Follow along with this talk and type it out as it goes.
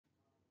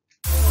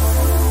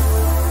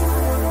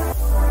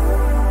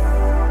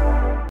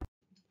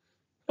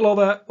Hello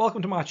there,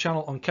 welcome to my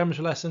channel on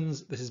chemistry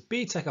lessons. This is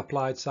BTEC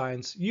Applied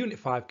Science Unit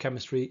 5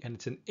 Chemistry, and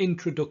it's an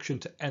introduction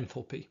to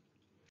enthalpy.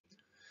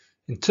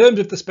 In terms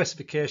of the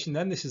specification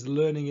then, this is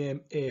Learning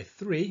Aim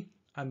A3,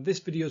 and this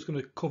video is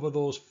going to cover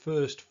those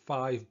first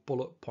 5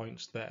 bullet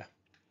points there.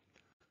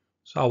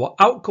 So our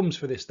outcomes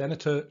for this then are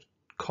to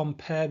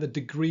compare the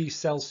degrees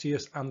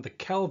Celsius and the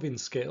Kelvin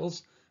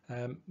scales,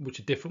 which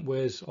are different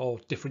ways or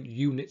different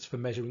units for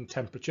measuring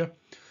temperature.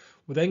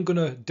 We're then going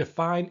to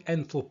define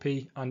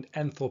enthalpy and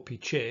enthalpy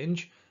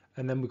change,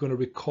 and then we're going to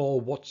recall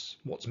what's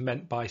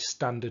meant by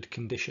standard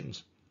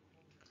conditions.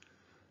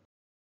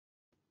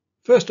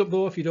 First up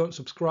though, if you don't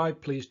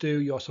subscribe, please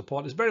do. Your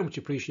support is very much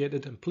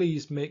appreciated, and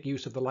please make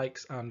use of the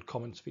likes and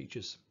comments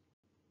features.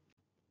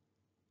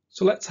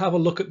 So let's have a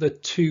look at the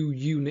 2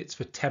 units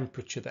for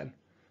temperature then.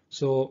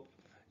 So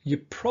you're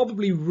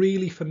probably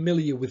really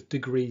familiar with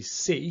degrees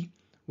C,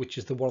 which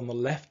is the one on the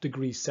left,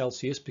 degrees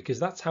Celsius, because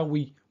that's how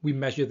we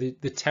measure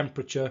the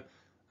temperature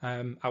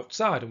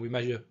outside, and we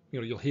measure,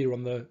 you'll hear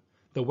on the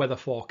weather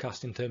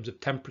forecast in terms of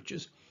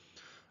temperatures,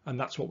 and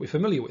that's what we're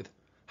familiar with.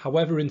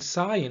 However, in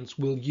science,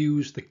 we'll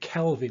use the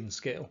Kelvin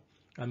scale,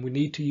 and we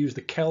need to use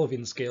the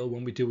Kelvin scale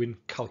when we're doing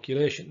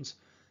calculations,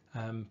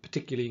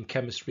 particularly in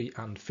chemistry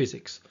and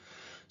physics.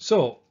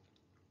 So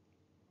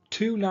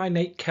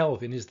 298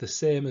 Kelvin is the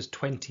same as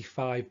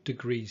 25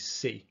 degrees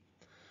C.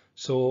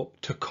 So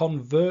to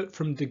convert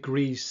from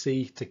degrees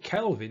C to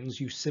kelvins,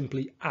 you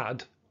simply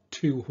add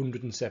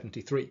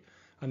 273.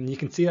 And you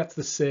can see that's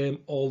the same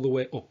all the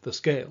way up the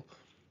scale.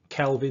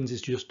 Kelvins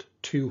is just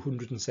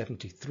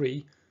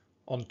 273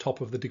 on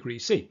top of the degree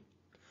C.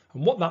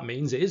 And what that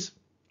means is,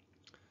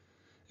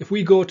 if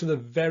we go to the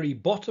very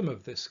bottom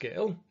of this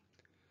scale,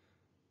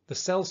 the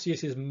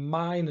Celsius is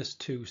minus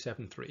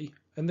 273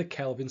 and the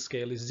Kelvin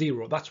scale is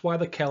 0. That's why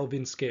the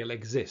Kelvin scale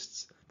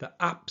exists. The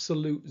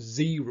absolute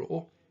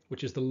 0,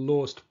 which is the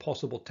lowest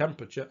possible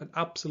temperature, and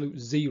absolute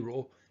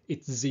 0,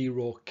 it's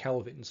 0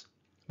 kelvins.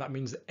 That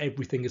means that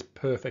everything is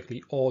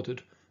perfectly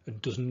ordered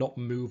and does not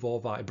move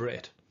or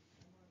vibrate.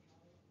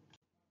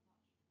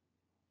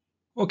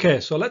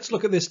 Okay, so let's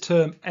look at this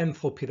term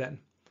enthalpy then.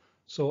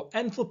 So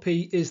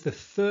enthalpy is the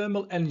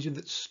thermal energy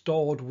that's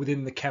stored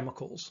within the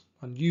chemicals,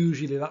 and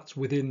usually that's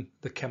within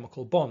the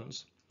chemical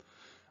bonds.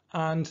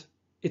 And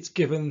it's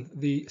given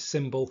the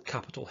symbol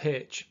capital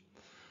H.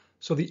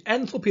 So the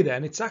enthalpy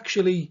then, it's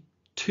actually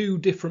 2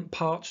 different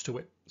parts to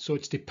it. So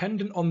it's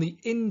dependent on the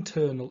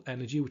internal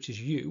energy, which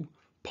is U,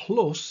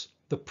 plus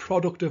the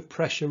product of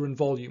pressure and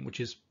volume,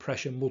 which is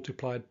pressure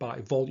multiplied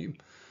by volume.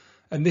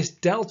 And this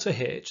delta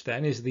H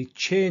then is the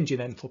change in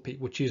enthalpy,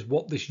 which is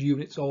what this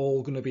unit's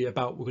all going to be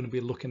about. We're going to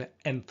be looking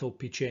at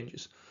enthalpy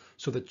changes.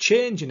 So the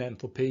change in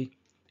enthalpy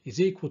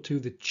is equal to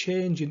the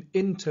change in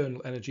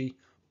internal energy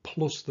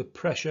plus the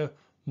pressure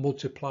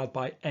multiplied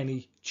by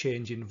any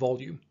change in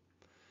volume.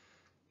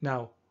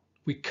 Now,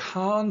 we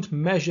can't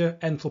measure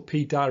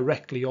enthalpy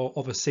directly or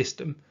of a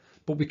system,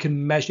 but we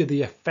can measure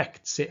the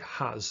effects it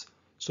has,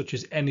 such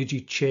as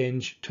energy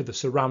change to the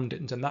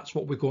surroundings, and that's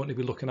what we're going to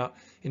be looking at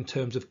in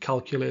terms of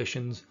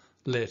calculations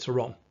later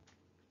on.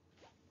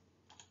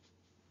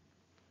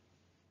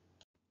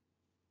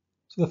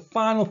 So the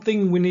final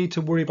thing we need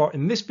to worry about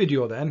in this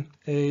video then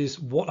is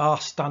what are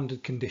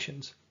standard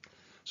conditions.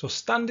 So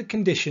standard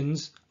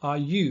conditions are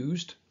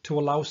used to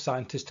allow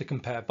scientists to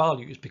compare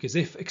values, because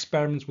if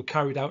experiments were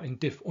carried out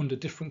under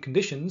different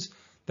conditions,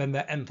 then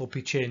their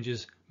enthalpy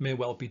changes may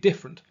well be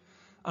different.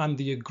 And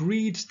the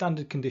agreed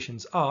standard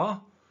conditions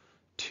are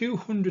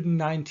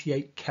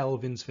 298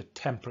 kelvins for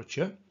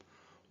temperature,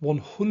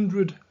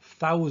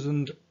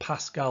 100,000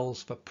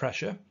 pascals for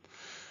pressure,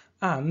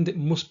 and it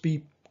must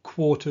be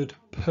quoted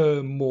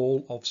per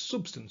mole of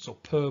substance, or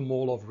per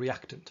mole of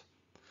reactant.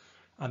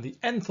 And the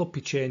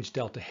enthalpy change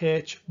delta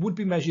H would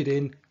be measured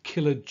in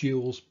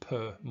kilojoules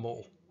per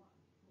mole.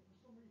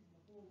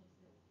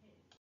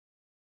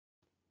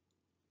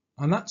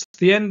 And that's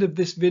the end of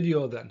this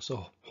video then.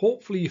 So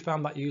hopefully you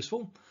found that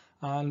useful,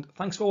 and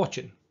thanks for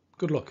watching.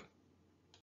 Good luck.